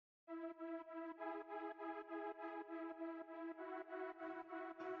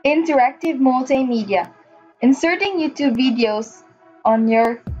Interactive multimedia. Inserting YouTube videos on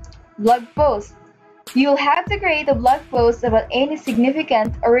your blog post. You'll have to create a blog post about any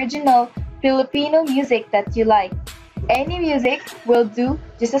significant original Filipino music that you like. Any music will do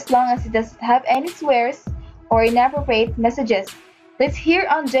just as long as it doesn't have any swears or inappropriate messages. Let's hear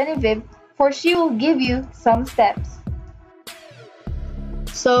on Genevieve, for she will give you some steps.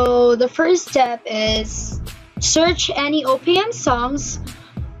 So the first step is search any OPM songs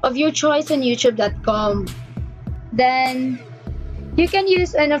of your choice on youtube.com. Then you can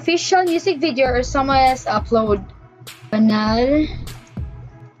use an official music video or someone else upload. Banal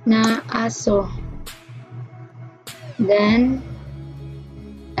na aso. Then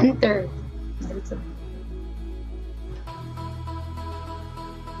enter.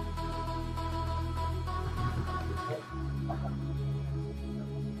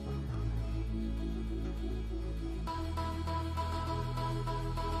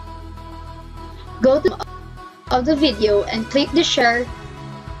 Go to of the video and click the share.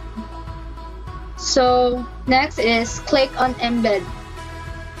 So next is click on embed.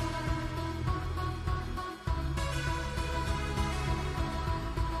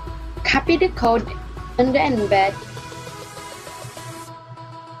 Copy the code on the embed.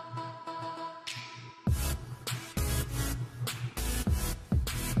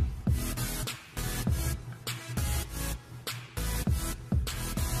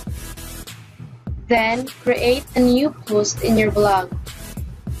 Then create a new post in your blog.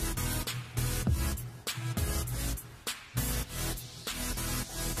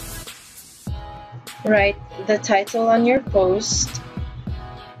 Write the title on your post.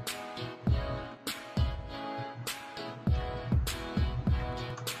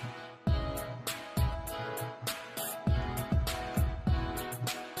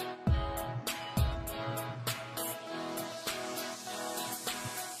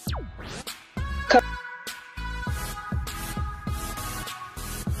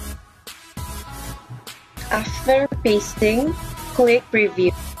 After pasting, click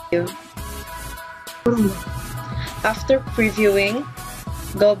preview. After previewing,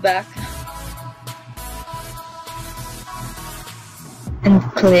 go back and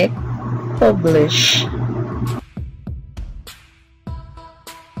click publish.